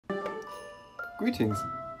Greetings!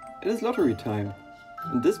 It is lottery time,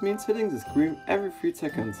 and this means hitting the screen every 3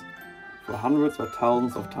 seconds, for hundreds or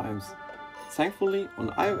thousands of times. Thankfully, on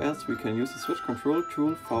iOS we can use the switch control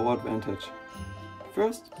tool for our advantage.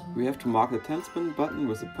 First, we have to mark the 10-spin button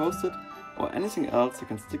with a post-it or anything else that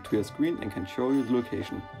can stick to your screen and can show you the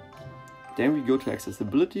location. Then we go to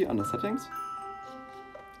Accessibility under Settings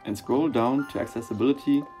and scroll down to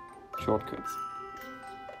Accessibility Shortcuts.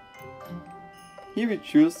 Here we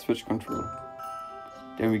choose Switch Control.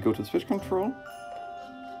 Then we go to Switch Control,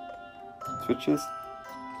 Switches,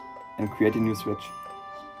 and create a new switch.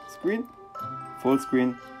 Screen, Full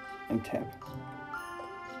Screen, and Tab.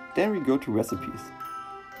 Then we go to Recipes.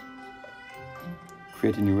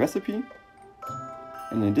 Create a new recipe,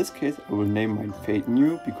 and in this case I will name mine Fade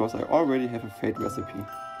New because I already have a Fade recipe.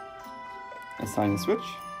 Assign a switch,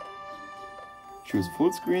 choose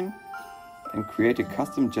Full Screen, and create a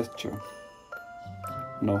custom gesture.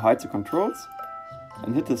 Now hide the controls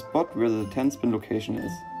and hit the spot where the 10-spin location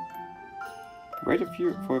is. Wait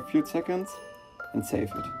for a few seconds and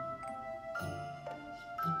save it.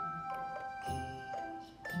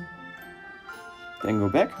 Then go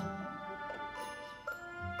back,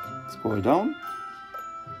 scroll down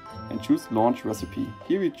and choose Launch Recipe.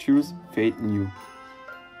 Here we choose Fade New.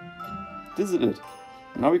 This is it.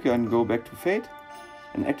 Now we can go back to Fade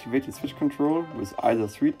and activate the switch control with either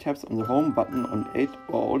 3 taps on the home button on 8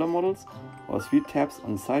 or older models or 3 taps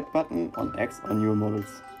on the side button on X or newer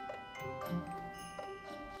models.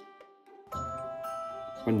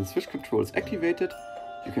 When the switch control is activated,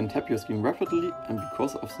 you can tap your screen rapidly, and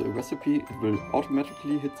because of the recipe it will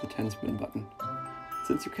automatically hit the 10-spin button.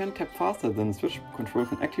 Since you can tap faster than the switch control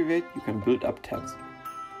can activate, you can build up taps.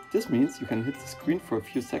 This means you can hit the screen for a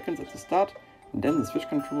few seconds at the start, and then the switch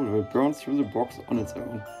control will burn through the box on its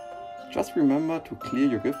own. Just remember to clear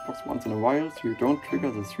your gift box once in a while so you don't trigger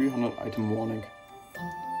the 300 item warning.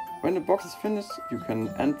 When the box is finished, you can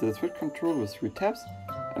end the switch control with 3 taps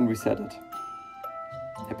and reset it.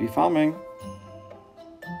 Happy farming!